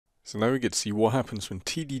So now we get to see what happens when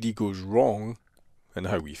TDD goes wrong and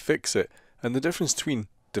how we fix it, and the difference between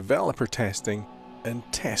developer testing and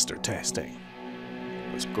tester testing.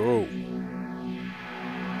 Let's go.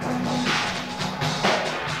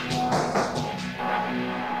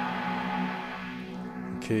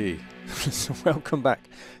 Okay, so welcome back.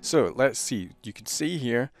 So let's see, you can see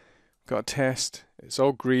here, got a test, it's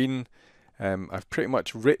all green. I've pretty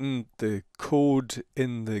much written the code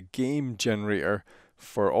in the game generator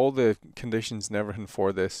for all the conditions and everything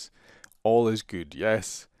for this. All is good,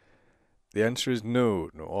 yes. The answer is no,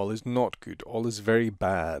 all is not good, all is very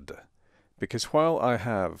bad. Because while I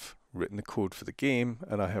have written the code for the game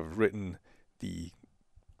and I have written the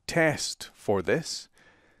test for this,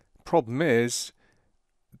 problem is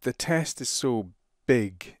the test is so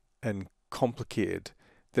big and complicated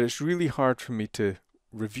that it's really hard for me to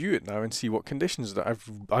review it now and see what conditions that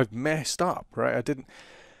I've messed up, right?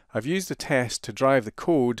 I've used the test to drive the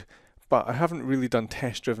code, but I haven't really done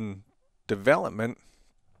test-driven development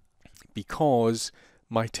because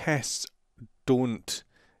my tests don't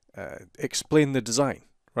explain the design,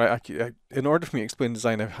 right? In order for me to explain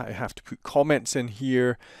design, I have to put comments in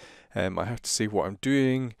here. I have to say what I'm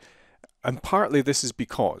doing. And partly this is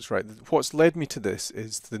because, right, what's led me to this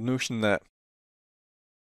is the notion that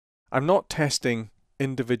I'm not testing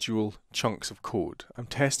individual chunks of code. I'm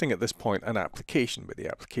testing at this point an application, but the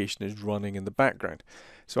application is running in the background.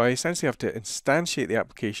 So I essentially have to instantiate the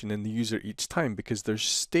application in the user each time because there's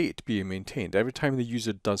state being maintained. Every time the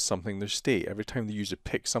user does something, there's state. Every time the user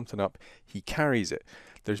picks something up, he carries it.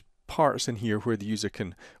 There's parts in here where the user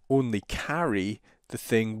can only carry the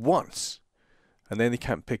thing once, and then they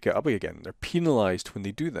can't pick it up again. They're penalized when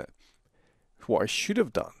they do that. What I should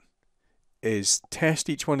have done is test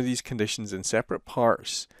each one of these conditions in separate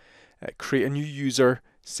parts, create a new user,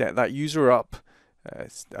 set that user up,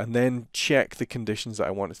 and then check the conditions that I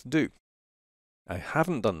want it to do. I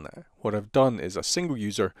haven't done that. What I've done is a single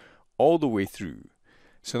user all the way through.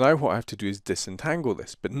 So now what I have to do is disentangle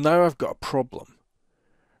this. But now I've got a problem.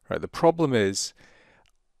 Right? The problem is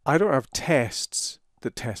I don't have tests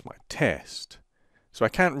that test my test. So I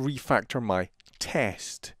can't refactor my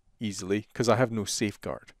test easily because I have no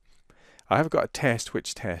safeguard. I have got a test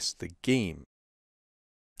which tests the game.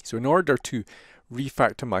 So in order to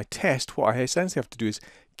refactor my test, what I essentially have to do is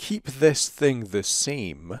keep this thing the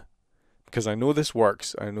same, because I know this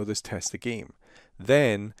works, I know this tests the game.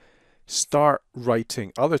 Then start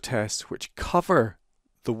writing other tests which cover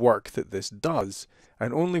the work that this does,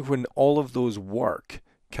 and only when all of those work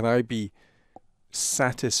can I be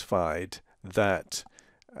satisfied that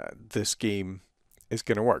this game is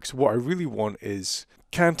going to work. So what I really want is,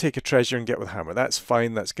 can take a treasure and get with hammer. That's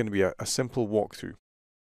fine, that's going to be a simple walkthrough.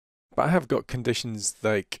 But I have got conditions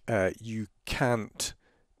like you can't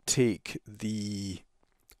take the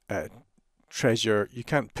treasure, you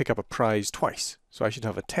can't pick up a prize twice. So I should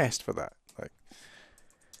have a test for that. Like,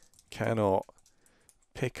 cannot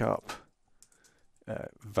pick up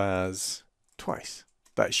vase twice.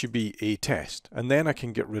 That should be a test. And then I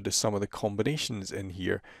can get rid of some of the combinations in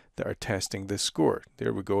here that are testing this score.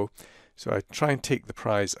 There we go. So I try and take the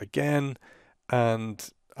prize again, and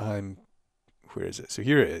where is it? So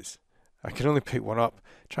here it is. I can only pick one up,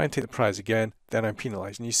 try and take the prize again, then I'm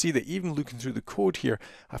penalized. And you see that even looking through the code here,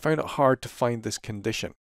 I found it hard to find this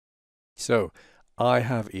condition. So I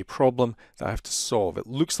have a problem that I have to solve. It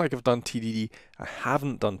looks like I've done TDD. I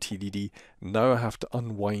haven't done TDD. Now I have to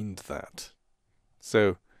unwind that.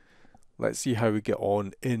 So let's see how we get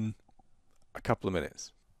on in a couple of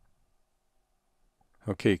minutes.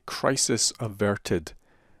 Okay, crisis averted.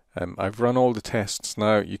 I've run all the tests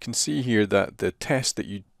now. You can see here that the test that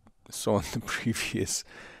you saw in the previous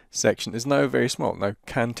section is now very small. Now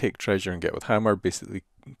can take treasure and get with hammer basically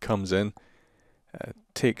comes in,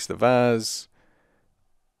 takes the vase,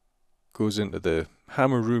 goes into the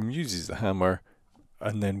hammer room, uses the hammer,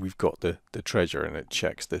 and then we've got the treasure and it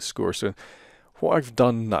checks the score. So what I've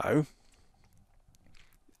done now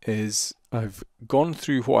is I've gone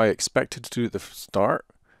through what I expected to do at the start,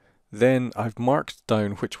 then I've marked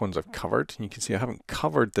down which ones I've covered, and you can see I haven't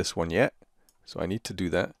covered this one yet, so I need to do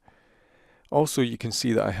that. Also, you can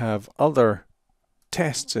see that I have other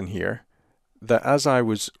tests in here that as I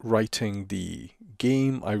was writing the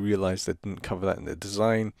game, I realized I didn't cover that in the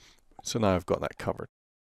design, so now I've got that covered.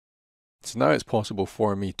 So now it's possible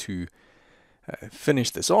for me to finish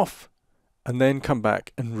this off and then come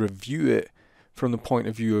back and review it from the point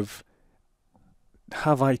of view of,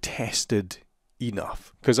 have I tested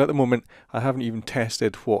enough? Because at the moment I haven't even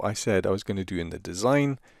tested what I said I was going to do in the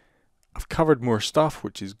design. I've covered more stuff,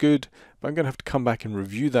 which is good, but I'm going to have to come back and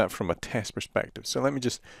review that from a test perspective. So let me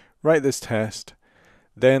just write this test,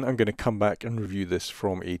 Then I'm going to come back and review this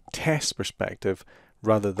from a test perspective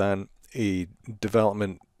rather than a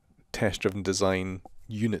development test-driven design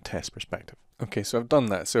unit test perspective. Okay, so I've done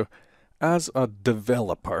that. So as a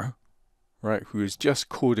developer, right, who is just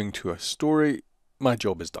coding to a story, my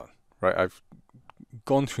job is done, right? I've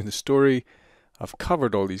gone through the story, I've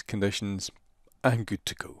covered all these conditions, I'm good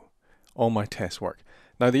to go. All my tests work.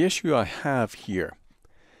 Now the issue I have here,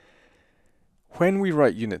 when we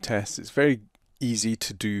write unit tests, it's very easy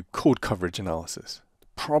to do code coverage analysis. The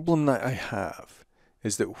problem that I have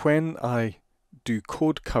is that when I do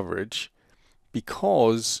code coverage,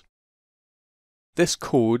 because this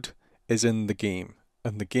code is in the game,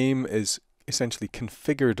 and the game is essentially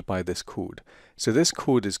configured by this code. So this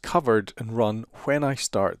code is covered and run when I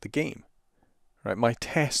start the game. Right? My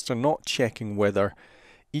tests are not checking whether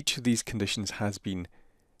each of these conditions has been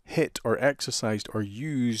hit or exercised or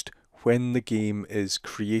used when the game is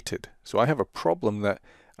created. So I have a problem that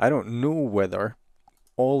I don't know whether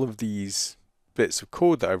all of these bits of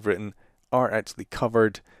code that I've written are actually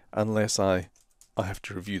covered unless I have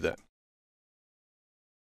to review that.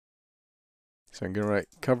 So I'm going to write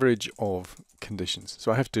coverage of conditions.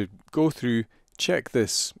 So I have to go through, check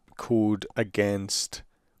this code against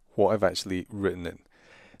what I've actually written in.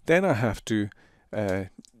 Then I have to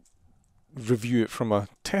review it from a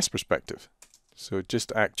test perspective. So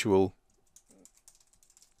just actual,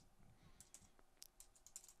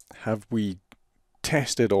 have we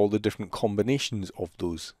tested all the different combinations of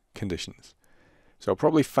those conditions? So I'll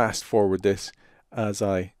probably fast forward this as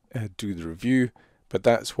I do the review, but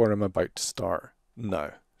that's where I'm about to start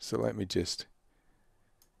now. So let me just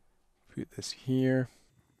put this here.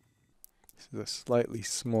 This is a slightly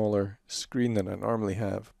smaller screen than I normally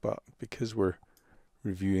have, but because we're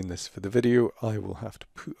reviewing this for the video, I will have to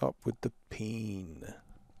put up with the pain.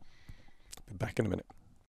 Be back in a minute.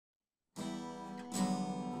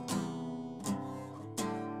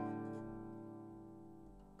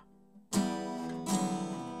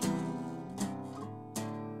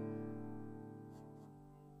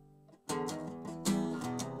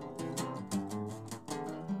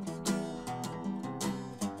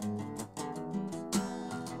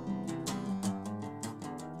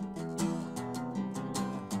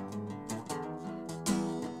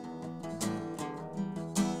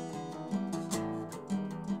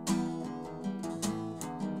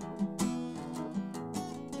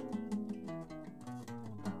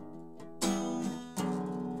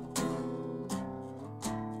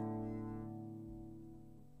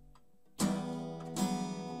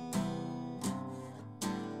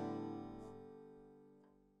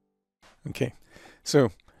 Okay,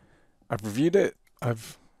 so I've reviewed it,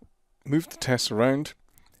 I've moved the tests around.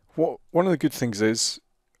 One of the good things is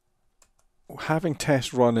having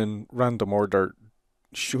tests run in random order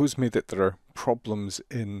shows me that there are problems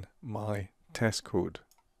in my test code.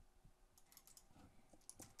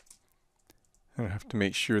 And I have to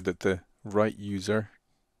make sure that the right user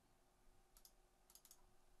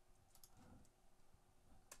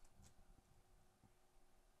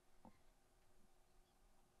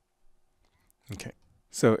okay.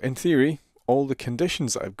 So in theory, all the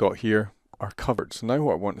conditions that I've got here are covered. So now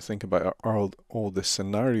what I want to think about are all the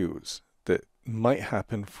scenarios that might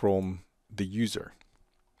happen from the user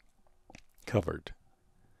covered.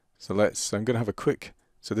 So I'm going to have a quick,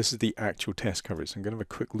 so this is the actual test coverage. So I'm going to have a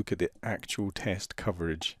quick look at the actual test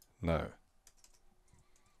coverage now.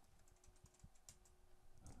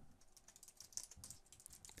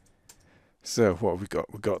 So what have we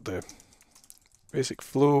got? We've got the basic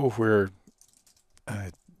flow where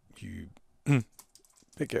you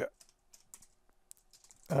pick it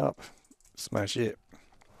up, smash it.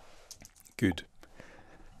 Good.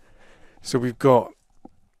 So we've got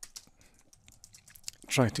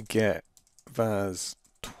try to get Vaz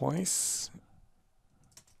twice.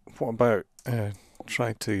 What about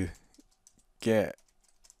try to get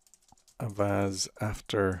a Vaz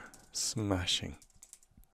after smashing?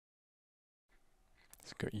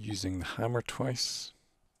 It's got using the hammer twice.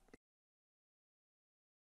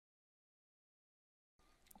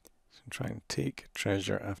 So try and take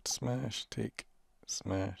treasure after smash, take,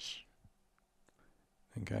 smash.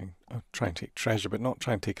 Then going, oh, try and take treasure, but not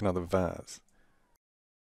try and take another vase.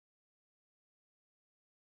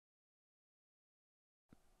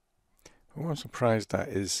 But what I'm surprised at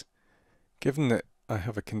is, given that I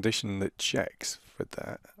have a condition that checks for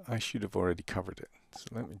that, I should have already covered it. So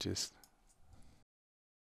let me just...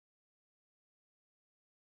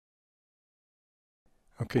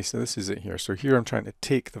 Okay, so this is it here. So here I'm trying to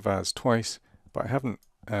take the vase twice, but I haven't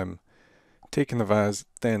taken the vase,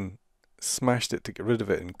 then smashed it to get rid of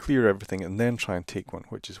it and clear everything and then try and take one,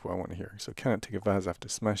 which is what I want to hear. So I cannot take a vase after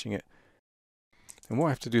smashing it. And what I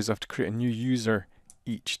have to do is I have to create a new user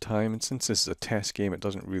each time, and since this is a test game, it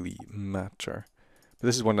doesn't really matter. But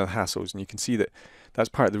this is one of the hassles, and you can see that that's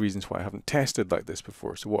part of the reasons why I haven't tested like this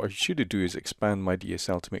before. So what I should do is expand my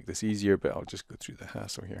DSL to make this easier, but I'll just go through the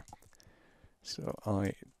hassle here. So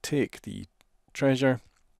I take the treasure,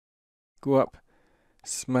 go up,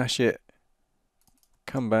 smash it,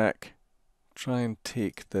 come back, try and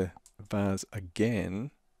take the vase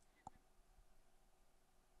again,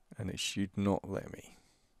 and it should not let me.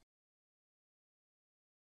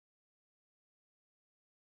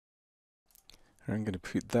 I'm going to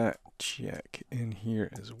put that check in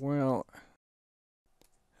here as well,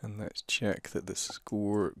 and let's check that the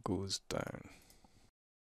score goes down.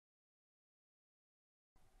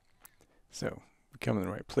 So we come in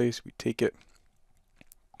the right place, we take it,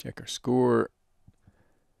 check our score,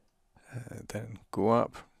 then go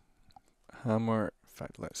up, hammer. In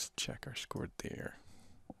fact, let's check our score there.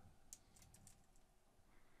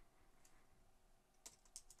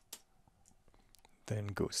 Then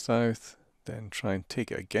go south, then try and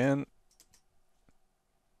take it again.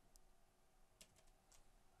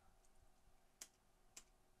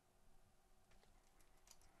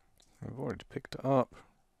 I've already picked it up.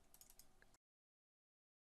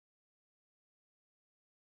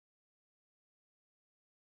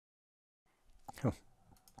 Oh, of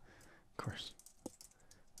course.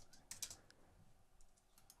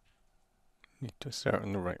 Need to start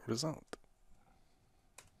on the right result.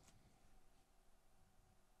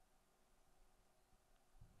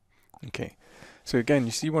 Okay, so again,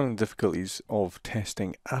 you see one of the difficulties of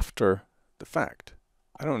testing after the fact.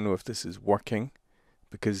 I don't know if this is working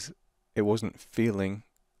because it wasn't failing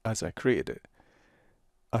as I created it.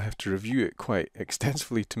 I have to review it quite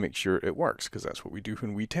extensively to make sure it works, because that's what we do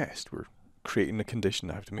when we test. We're creating a condition.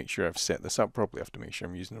 I have to make sure I've set this up properly. I have to make sure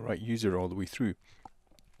I'm using the right user all the way through.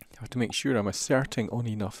 I have to make sure I'm asserting on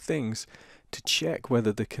enough things to check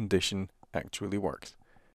whether the condition actually works.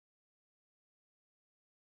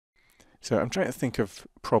 So I'm trying to think of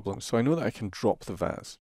problems. So I know that I can drop the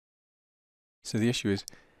vase. So the issue is,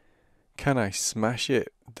 can I smash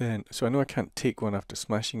it then? So I know I can't take one after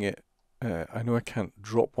smashing it. I know I can't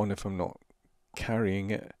drop one if I'm not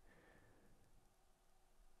carrying it.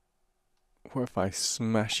 What if I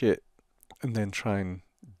smash it and then try and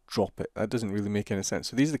drop it? That doesn't really make any sense.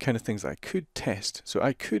 So these are the kind of things that I could test. So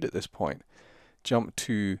I could at this point jump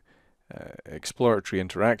to exploratory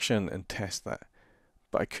interaction and test that.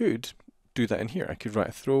 But I could do that in here. I could write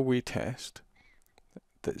a throwaway test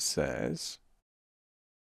that says,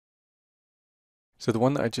 so the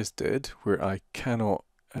one that I just did where I cannot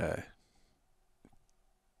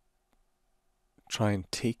try and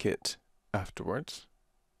take it afterwards,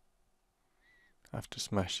 after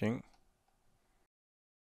smashing.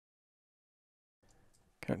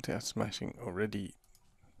 Can't take smashing already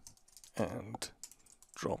and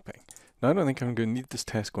dropping. Now I don't think I'm going to need this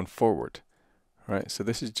test going forward. Right, so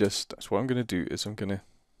this is just, so what I'm going to do is I'm going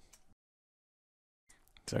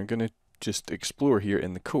to just explore here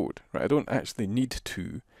in the code. Right, I don't actually need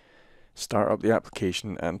to start up the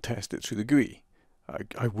application and test it through the GUI.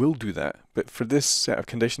 I will do that, but for this set of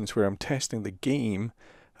conditions where I'm testing the game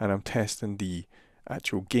and I'm testing the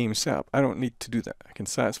actual game setup, I don't need to do that. I can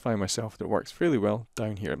satisfy myself that it works fairly well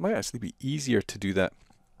down here. It might actually be easier to do that.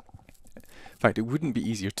 In fact, it wouldn't be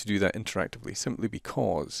easier to do that interactively, simply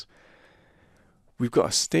because we've got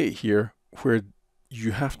a state here where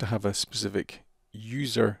you have to have a specific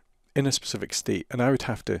user in a specific state, and I would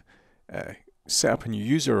have to set up a new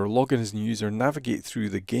user or log in as a new user, navigate through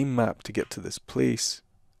the game map to get to this place,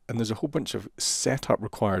 and there's a whole bunch of setup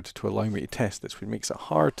required to allow me to test this, which makes it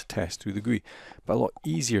hard to test through the GUI, but a lot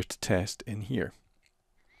easier to test in here.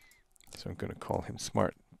 So I'm going to call him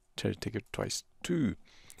smart treasure taker twice 2. In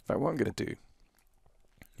fact, what I'm going to do,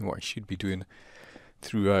 and what I should be doing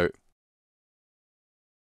throughout.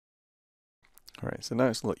 Alright, so now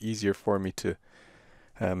it's a lot easier for me to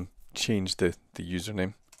change the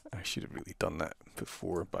username. I should have really done that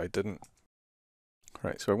before, but I didn't.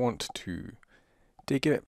 Right, so I want to take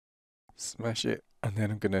it, smash it, and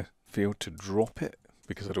then I'm going to fail to drop it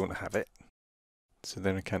because I don't have it. So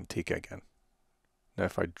then I can't take it again. Now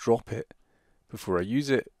if I drop it before I use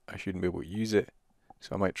it, I shouldn't be able to use it.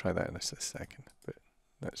 So I might try that in a second, but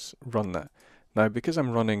let's run that. Now because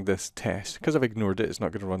I'm running this test, because I've ignored it, it's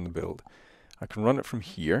not going to run the build. I can run it from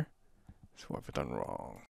here. So what have I done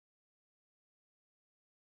wrong?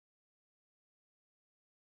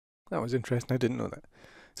 That was interesting, I didn't know that.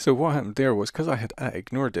 So what happened there was, because I had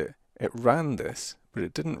ignored it, it ran this, but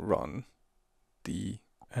it didn't run the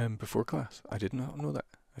before class. I did not know that.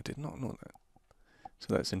 I did not know that.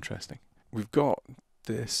 So that's interesting. We've got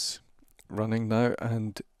this running now,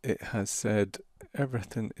 and it has said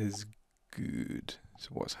everything is good. So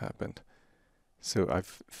what's happened? So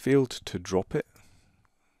I've failed to drop it.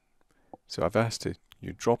 So I've asked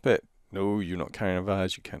you drop it. No, you're not carrying a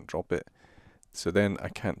vase, you can't drop it. So then I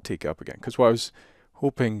can't take it up again. Because what I was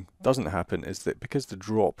hoping doesn't happen is that because the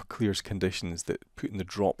drop clears conditions, that putting the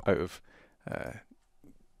drop out of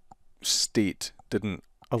state didn't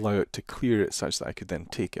allow it to clear it such that I could then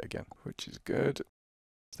take it again, which is good.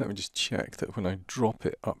 So let me just check that when I drop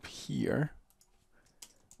it up here,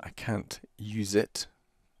 I can't use it.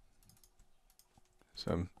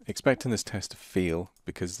 So I'm expecting this test to fail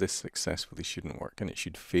because this successfully shouldn't work, and it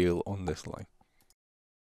should fail on this line.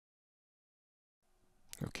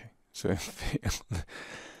 Okay, so it failed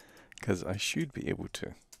because I should be able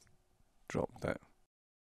to drop that.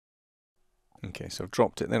 Okay, so I've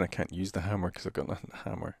dropped it, then I can't use the hammer because I've got nothing to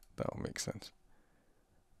hammer. That'll make sense.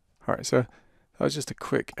 Alright, so that was just a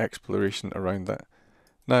quick exploration around that.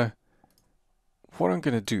 Now, what I'm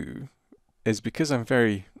going to do is, because I'm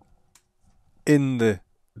very in the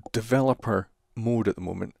developer mode at the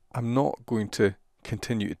moment, I'm not going to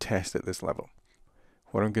continue to test at this level.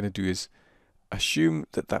 What I'm going to do is assume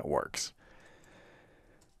that that works.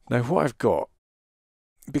 Now what I've got,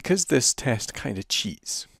 because this test kind of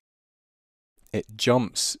cheats, it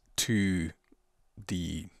jumps to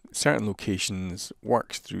the certain locations,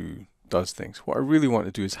 works through, does things. What I really want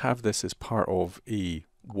to do is have this as part of a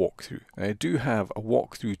walkthrough. And I do have a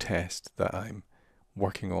walkthrough test that I'm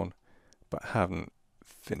working on, but haven't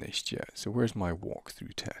finished yet. So where's my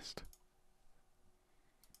walkthrough test?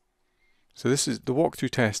 So this is the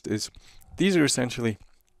walkthrough test. These are essentially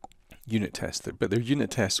unit tests, but they're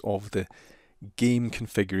unit tests of the game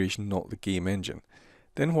configuration, not the game engine.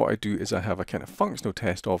 Then what I do is I have a kind of functional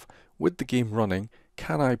test of, with the game running,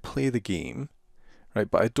 can I play the game, right?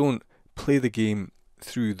 But I don't play the game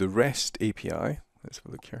through the REST API. Let's have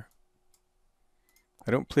a look here.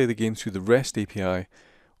 I don't play the game through the REST API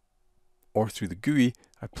or through the GUI.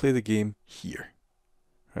 I play the game here,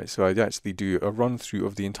 right? So I actually do a run through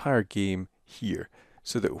of the entire game here,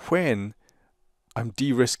 so that when I'm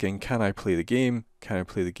de-risking, can I play the game? Can I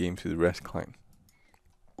play the game through the REST client?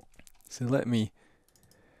 So let me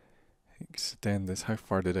extend this. How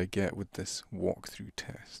far did I get with this walkthrough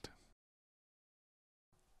test?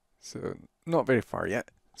 So not very far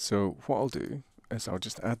yet. So what I'll do is I'll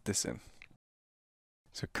just add this in.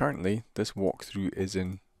 So currently this walkthrough is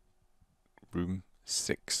in room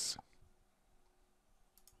 6,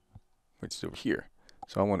 which is over here.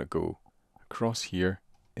 So I want to go across here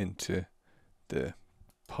into the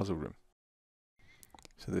puzzle room.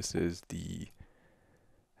 So this is the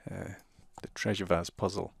treasure vase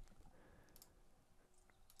puzzle.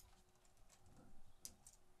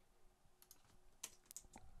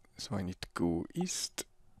 So I need to go east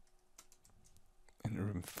in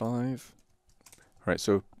room 5. Right,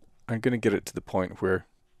 so I'm going to get it to the point where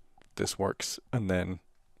this works, and then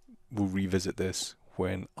we'll revisit this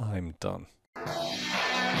when I'm done.